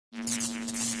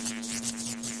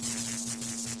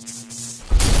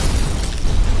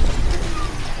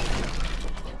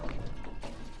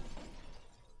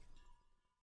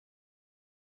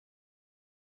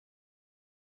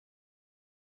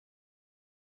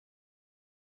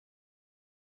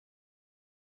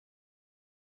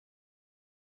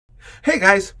Hey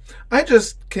guys, I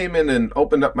just came in and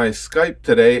opened up my Skype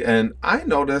today and I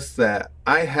noticed that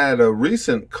I had a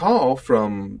recent call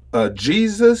from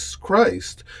Jesus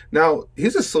Christ. Now,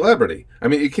 he's a celebrity. I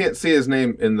mean, you can't see his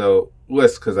name in the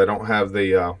list because I don't have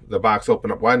the box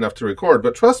open up wide enough to record,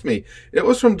 but trust me, it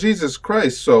was from Jesus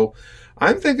Christ. So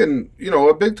I'm thinking,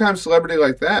 a big time celebrity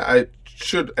like that, I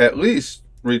should at least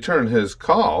return his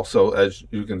call. So as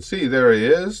you can see, there he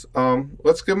is.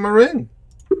 Let's give him a ring.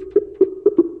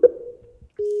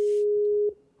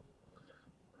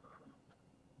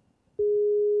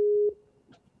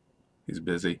 He's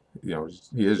busy. He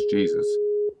is Jesus.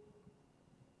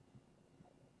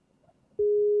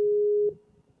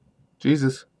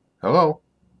 Jesus. Hello.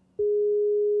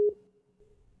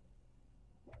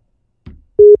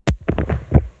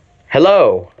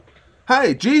 Hello.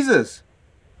 Hi, Jesus.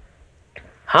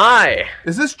 Hi.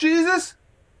 Is this Jesus?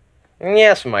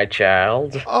 Yes, my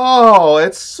child. Oh,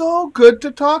 it's so good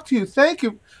to talk to you. Thank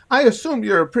you. I assume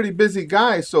you're a pretty busy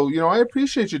guy, so, I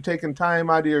appreciate you taking time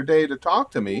out of your day to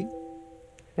talk to me.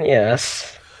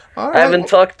 Yes. All I right. haven't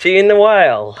talked to you in a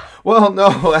while. Well,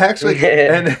 no, actually,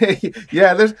 and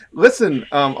yeah, listen,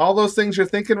 all those things you're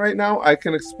thinking right now, I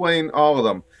can explain all of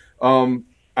them.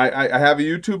 I have a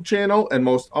YouTube channel, and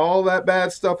most all that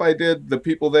bad stuff I did, the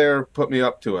people there put me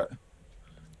up to it.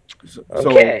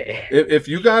 Okay. So if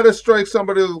you got to strike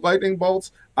somebody with lightning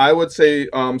bolts, I would say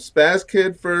Spaz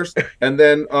Kid first, and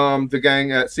then the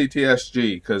gang at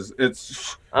CTSG, because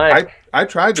I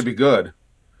tried to be good.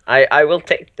 I will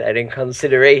take that in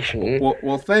consideration.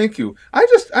 Well, thank you. I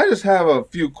just have a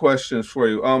few questions for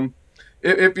you.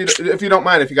 If you don't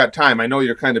mind, if you got time, I know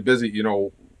you're kind of busy,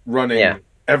 running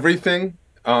everything.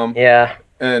 Yeah.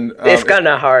 And it's kind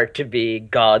of hard to be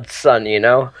God's son,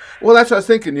 Well, that's what I was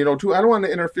thinking, too. I don't want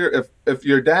to interfere. If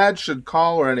your dad should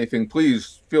call or anything,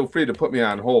 please feel free to put me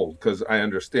on hold, because I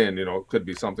understand, it could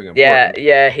be something important.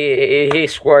 Yeah.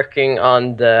 He's working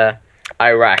on the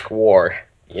Iraq war.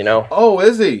 Oh,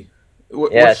 is he?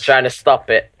 Trying to stop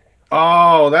it.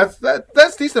 Oh,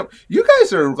 that's decent. You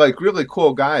guys are like really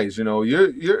cool guys.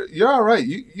 You're all right.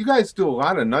 You guys do a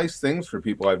lot of nice things for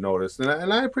people, I've noticed,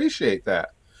 and I appreciate that.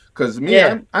 Because me,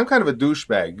 I'm kind of a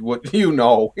douchebag. What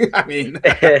I mean,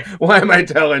 why am I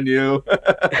telling you?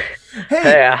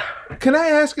 Hey, can I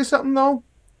ask you something though?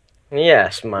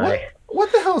 Yes,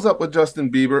 What the hell's up with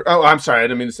Justin Bieber? Oh, I'm sorry, I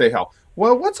didn't mean to say hell.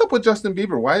 Well, what's up with Justin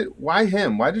Bieber? Why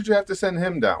him? Why did you have to send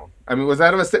him down? I mean, was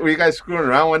that a mistake? Were you guys screwing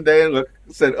around one day and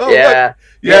said, "Oh, yeah,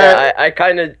 look. I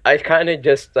kind of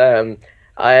just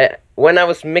when I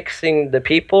was mixing the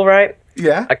people, right?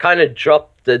 Yeah. I kind of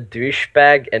dropped the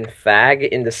douchebag and fag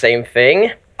in the same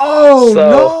thing. Oh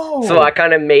no! So I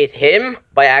kind of made him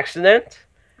by accident.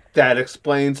 That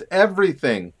explains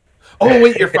everything. Oh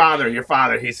wait, your father,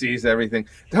 he sees everything.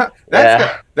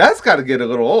 That's got to get a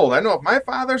little old. I know if my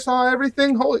father saw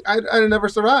everything, I'd have never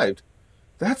survived.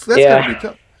 That's got to be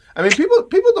tough. I mean,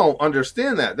 people don't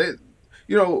understand that. They,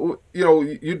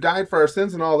 you died for our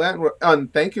sins and all that,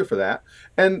 and thank you for that.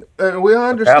 And we all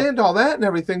understand all that and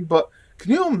everything. But can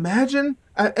you imagine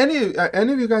any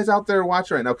of you guys out there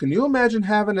watching right now? Can you imagine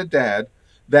having a dad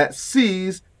that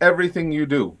sees everything you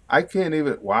do? I can't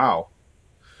even. Wow.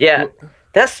 Yeah.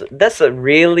 That's a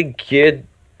really good.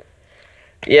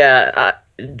 Yeah,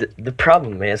 the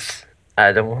problem is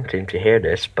I don't want him to hear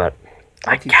this, but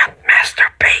I can't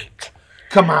masturbate.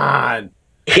 Come on.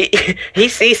 He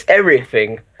sees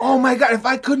everything. Oh my god! If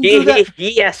I couldn't do that,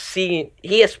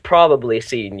 he has probably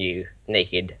seen you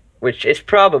naked, which is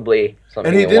probably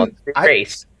something he wants to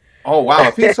erase. Oh wow!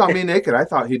 If he saw me naked, I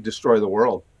thought he'd destroy the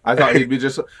world. I thought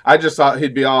I just thought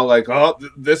he'd be all like, "Oh,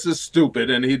 this is stupid,"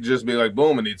 and he'd just be like,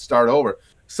 "Boom," and he'd start over.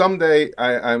 Someday,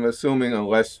 I'm assuming,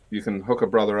 unless you can hook a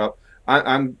brother up,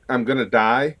 I'm gonna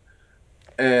die,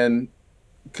 and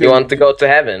you want to go to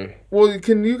heaven? Well,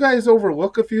 can you guys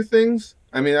overlook a few things?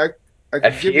 I mean, I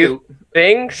can give you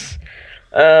things.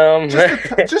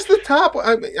 Just the top.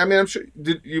 I mean, I'm sure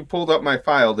you pulled up my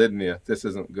file, didn't you? This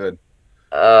isn't good.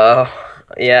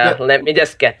 Yeah. Let me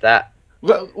just get that.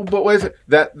 But wait a second.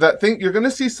 That thing, you're gonna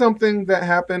see something that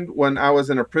happened when I was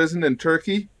in a prison in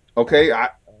Turkey. Okay,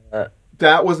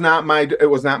 that was not my. It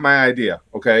was not my idea.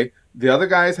 Okay, the other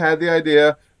guys had the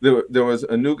idea. There was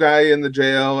a new guy in the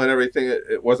jail and everything.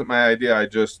 It wasn't my idea. I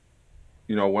just,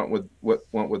 went with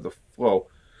the flow.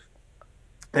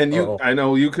 And I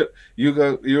know you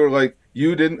were like,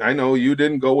 you didn't. I know you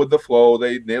didn't go with the flow.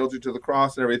 They nailed you to the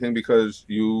cross and everything because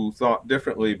you thought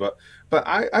differently. But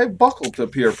I buckled to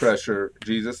peer pressure,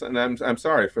 Jesus, and I'm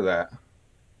sorry for that.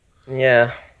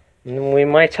 Yeah, we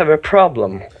might have a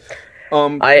problem.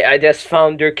 I just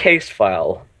found your case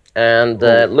file, and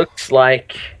looks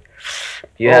like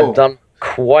you have done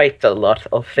quite a lot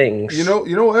of things. You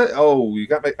know what? Oh, you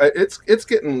got my. It's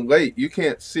getting late. You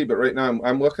can't see, but right now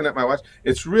I'm looking at my watch.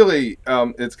 It's really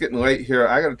it's getting late here.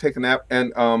 I got to take a nap,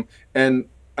 and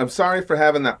I'm sorry for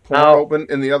having that porn Oh, open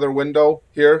in the other window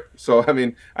here. So I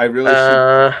mean, I really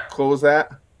should close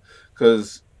that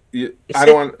because I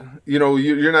don't want. You know,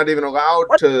 you're not even allowed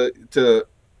what? to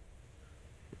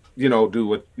you know, do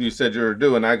what you said you were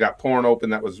doing. I got porn open.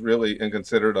 That was really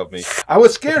inconsiderate of me. I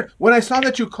was scared. When I saw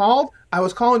that you called, I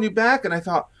was calling you back, and I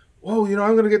thought, whoa, you know,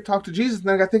 I'm going to get to talk to Jesus. And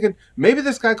then I got thinking, maybe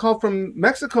this guy called from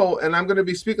Mexico, and I'm going to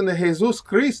be speaking to Jesus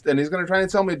Christ, and he's going to try and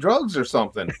sell me drugs or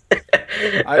something.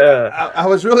 I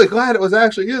was really glad it was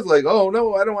actually you. Like, oh,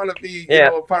 no, I don't want to be, you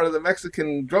know, a part of the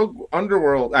Mexican drug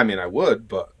underworld. I mean, I would,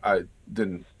 but I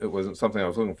didn't. It wasn't something I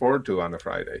was looking forward to on a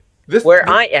Friday. Where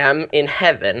I am in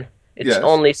heaven, it's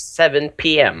only 7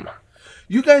 p.m.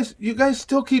 You guys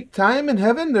still keep time in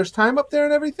heaven? There's time up there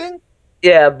and everything?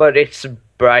 Yeah, but it's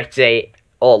bright day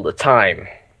all the time.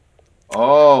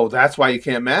 Oh, that's why you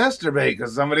can't masturbate,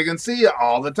 because somebody can see you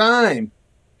all the time.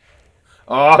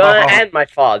 Oh. And my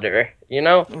father, you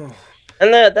know?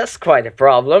 And that's quite a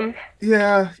problem.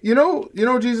 Yeah, you know,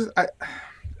 Jesus,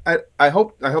 I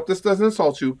hope this doesn't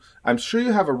insult you. I'm sure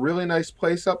you have a really nice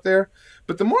place up there,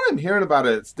 but the more I'm hearing about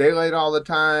it, it's daylight all the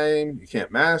time. You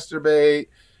can't masturbate.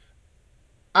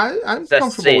 I'm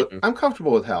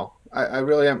comfortable with hell. I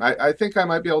really am. I think I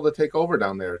might be able to take over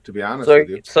down there, to be honest with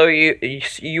you. So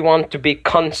you want to be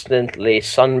constantly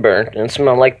sunburned and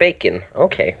smell like bacon?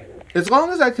 Okay. As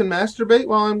long as I can masturbate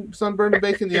while I'm sunburned and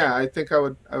bacon, yeah, I think I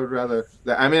would rather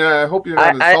that. I mean, I hope you're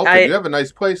not insulted. You have a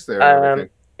nice place there.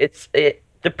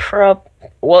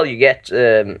 Well, you get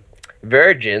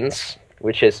virgins,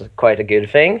 which is quite a good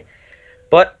thing,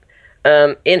 but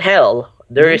in hell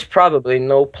there is probably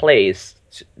no time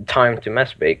to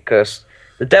masturbate, because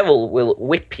the devil will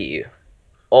whip you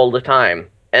all the time,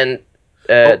 and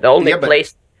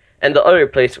the other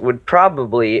place would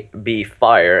probably be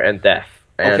fire and death.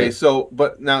 Okay, so,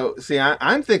 but now, see,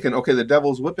 I'm thinking, okay, the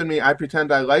devil's whipping me. I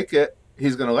pretend I like it.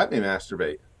 He's going to let me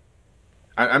masturbate.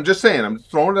 I'm just saying. I'm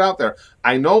throwing it out there.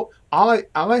 I know, all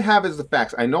I have is the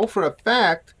facts. I know for a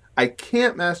fact I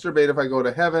can't masturbate if I go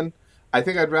to heaven. I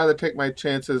think I'd rather take my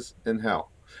chances in hell.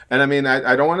 And I mean,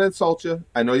 I don't want to insult you.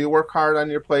 I know you work hard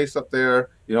on your place up there.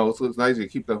 You know, it's nice. You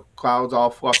keep the clouds all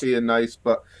fluffy and nice.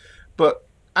 But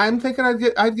I'm thinking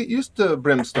I'd get used to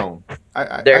brimstone.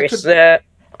 I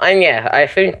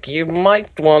think you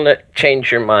might want to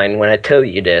change your mind when I tell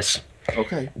you this.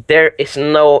 Okay. There is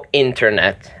no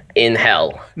internet in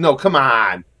hell. No, come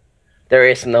on. There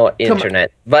is no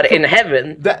internet. But in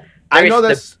heaven, I know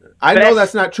that's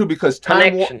not true, because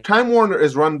Time Warner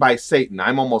is run by Satan.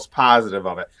 I'm almost positive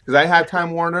of it, because I have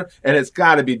Time Warner, and it's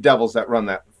got to be devils that run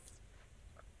that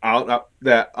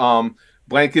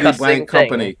blankety blank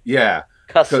company. Yeah.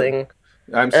 Cussing.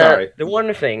 I'm sorry. The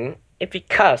one thing, if you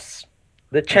cuss,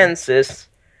 the chances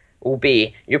will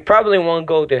be you probably won't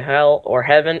go to hell or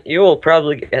heaven. You will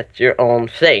probably get your own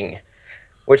thing,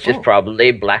 which is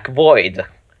probably Black Void.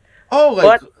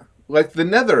 Oh, like the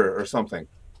Nether or something.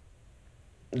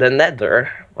 The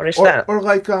Nether? What is that? Or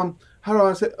like how do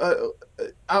I say?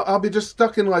 I'll be just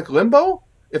stuck in like limbo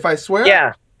if I swear.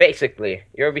 Yeah, basically,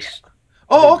 you'll be.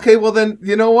 Oh, okay. Well then,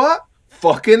 you know what?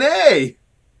 Fucking A.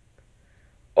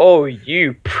 Oh,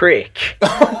 you prick.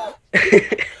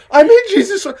 I mean,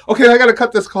 Jesus. Okay, I gotta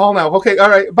cut this call now. Okay, all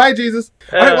right. Bye, Jesus.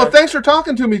 All right. Well, thanks for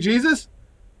talking to me, Jesus.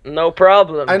 No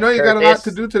problem. I know you got a lot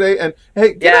to do today, and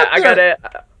hey,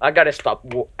 I gotta stop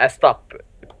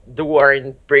the war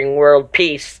and bring world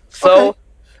peace. So, okay.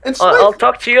 And I'll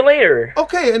talk to you later.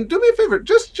 Okay, and do me a favor,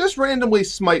 just randomly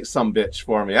smite some bitch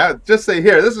for me. Just say,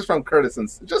 here, this is from Curtis,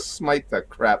 and just smite the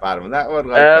crap out of him. That would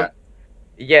like that.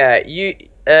 Yeah,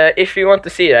 if you want to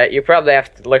see that, you probably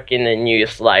have to look in the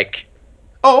news, like.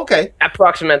 Oh, okay.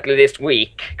 Approximately this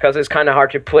week, because it's kind of hard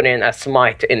to put in a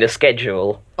smite in the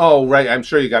schedule. Oh, right. I'm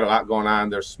sure you got a lot going on.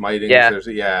 There's smiting. Yeah.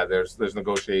 There's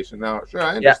negotiation. No, sure,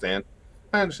 I understand.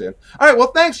 Yeah. I understand. All right.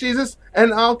 Well, thanks, Jesus,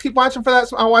 and I'll keep watching for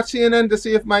that. I'll watch CNN to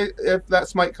see if that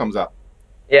smite comes up.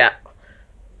 Yeah.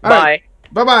 Bye.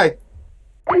 Bye.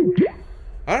 All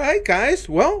right, guys.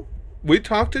 Well, we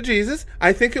talked to Jesus.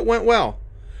 I think it went well.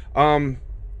 Yeah,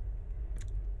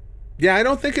 I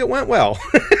don't think it went well.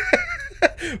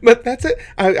 But that's it.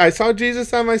 I saw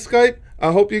Jesus on my Skype.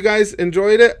 I hope you guys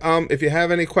enjoyed it. If you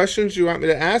have any questions you want me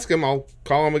to ask him, I'll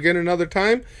call him again another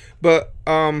time. But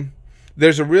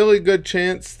there's a really good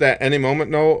chance that any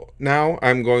moment now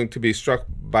I'm going to be struck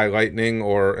by lightning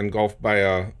or engulfed by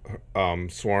a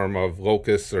swarm of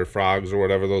locusts or frogs or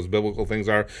whatever those biblical things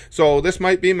are. So this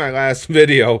might be my last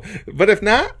video. But if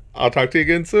not, I'll talk to you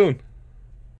again soon.